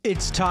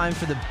It's time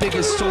for the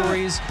biggest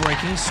stories,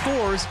 breaking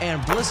scores,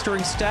 and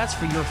blistering stats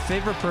for your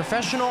favorite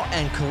professional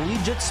and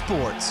collegiate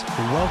sports.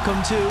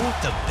 Welcome to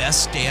the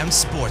Best Damn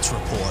Sports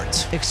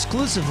Report,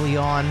 exclusively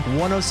on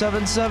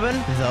 107.7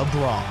 The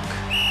Bronx.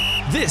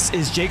 This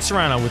is Jake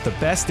Serrano with the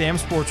Best Damn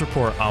Sports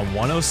Report on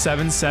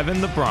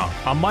 107.7 The Bronx.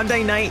 On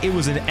Monday night, it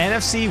was an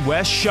NFC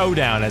West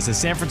showdown as the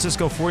San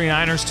Francisco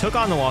 49ers took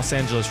on the Los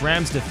Angeles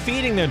Rams,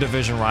 defeating their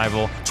division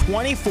rival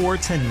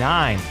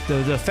 24-9.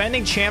 The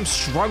defending champs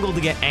struggled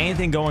to get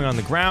anything going on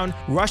the ground,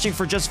 rushing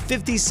for just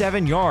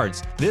 57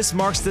 yards. This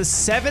marks the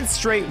 7th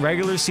straight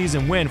regular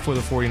season win for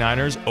the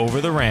 49ers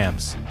over the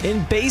Rams.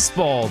 In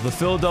baseball, the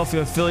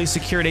Philadelphia Phillies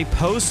secured a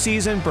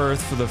postseason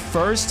berth for the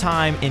first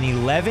time in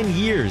 11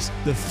 years.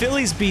 The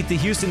Phillies beat the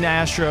Houston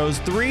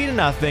Astros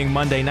 3-0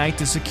 Monday night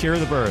to secure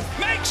the berth.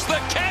 Makes the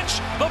catch.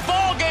 The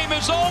ball game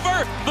is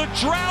over. The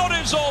drought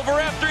is over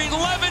after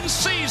 11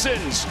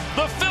 seasons.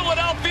 The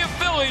Philadelphia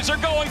Phillies are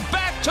going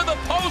back to the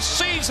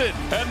postseason,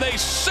 and they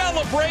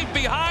celebrate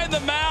behind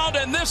the mound,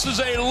 and this is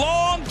a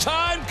long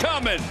time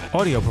coming.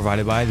 Audio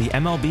provided by the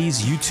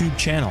MLB's YouTube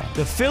channel.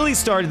 The Phillies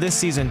started this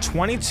season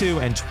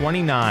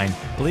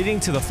 22-29, leading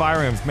to the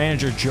firing of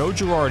manager Joe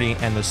Girardi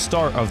and the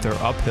start of their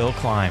uphill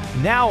climb.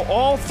 Now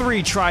all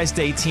three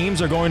tri-state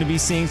teams are going to be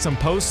seeing some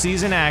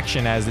postseason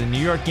action as the New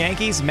York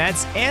Yankees,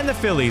 Mets, and the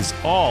Phillies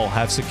all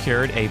have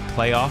secured a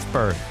playoff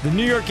berth. The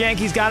New York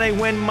Yankees got a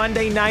win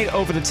Monday night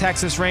over the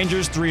Texas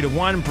Rangers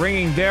 3-1,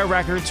 bringing their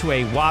record to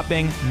a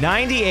whopping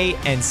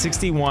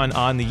 98-61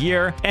 on the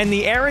year. And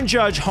the Aaron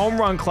Judge home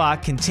run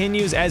clock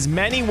continues as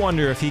many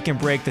wonder if he can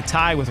break the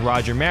tie with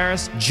Roger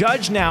Maris.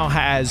 Judge now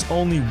has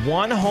only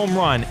one home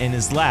run in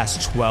his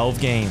last 12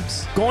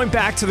 games. Going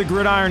back to the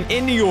gridiron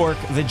in New York,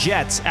 the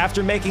Jets,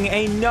 after making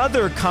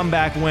another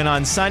comeback win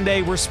on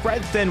Sunday, were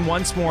spread thin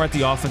once more at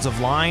the offensive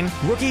line.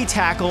 Rookie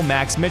tackle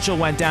Max Mitchell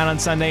went down on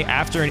Sunday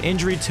after an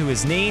injury to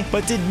his knee,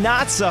 but did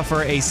not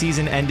suffer a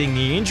season-ending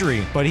knee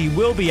injury, but he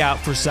will be out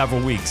for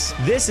several weeks.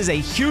 This is a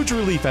huge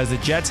relief as the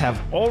Jets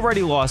have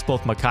already lost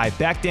both Mekhi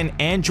Becton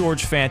and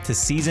George Fant to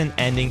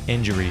season-ending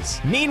injuries.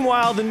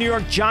 Meanwhile, the New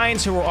York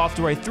Giants, who were off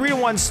to a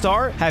 3-1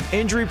 start, have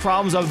injury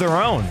problems of their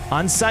own.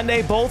 On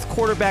Sunday, both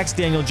quarterbacks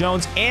Daniel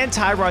Jones and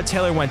Tyrod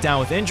Taylor went down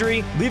with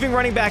injury, leaving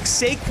running back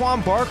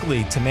Saquon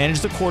Barkley to manage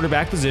the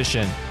quarterback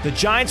position. The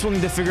Giants will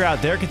need to figure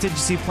out their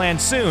contingency plan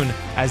soon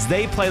as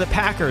they play the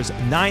Packers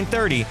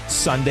 9:30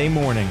 Sunday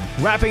morning.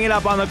 Wrapping it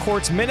up on the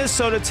courts,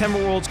 Minnesota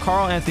Timberwolves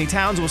Karl Anthony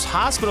Towns was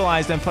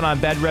hospitalized and put on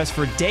bed rest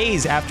for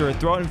days after a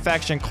throat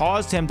infection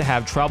caused him to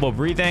have trouble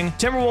breathing.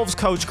 Timberwolves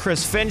coach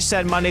Chris Finch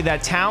said Monday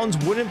that Towns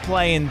wouldn't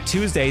play in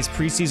Tuesday's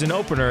preseason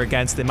opener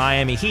against the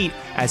Miami Heat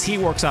as he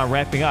works on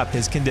ramping up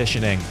his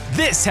conditioning.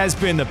 This has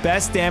been the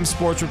Best Damn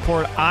Sports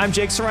Report. I'm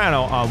Jake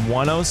Serrano on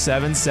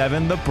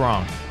 107.7 The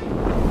Bronx.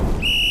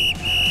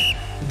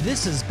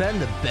 This has been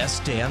the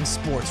Best Damn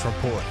Sports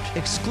Report,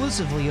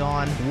 exclusively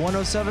on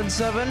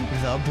 107.7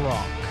 The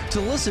Bronx. To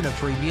listen to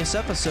previous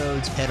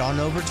episodes, head on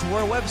over to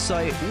our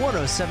website,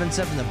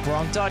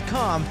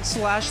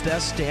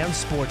 1077thebronx.com/Best Damn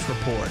Sports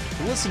Report.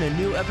 Listen to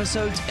new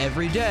episodes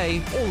every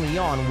day, only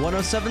on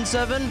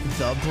 107.7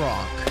 The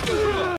Bronx.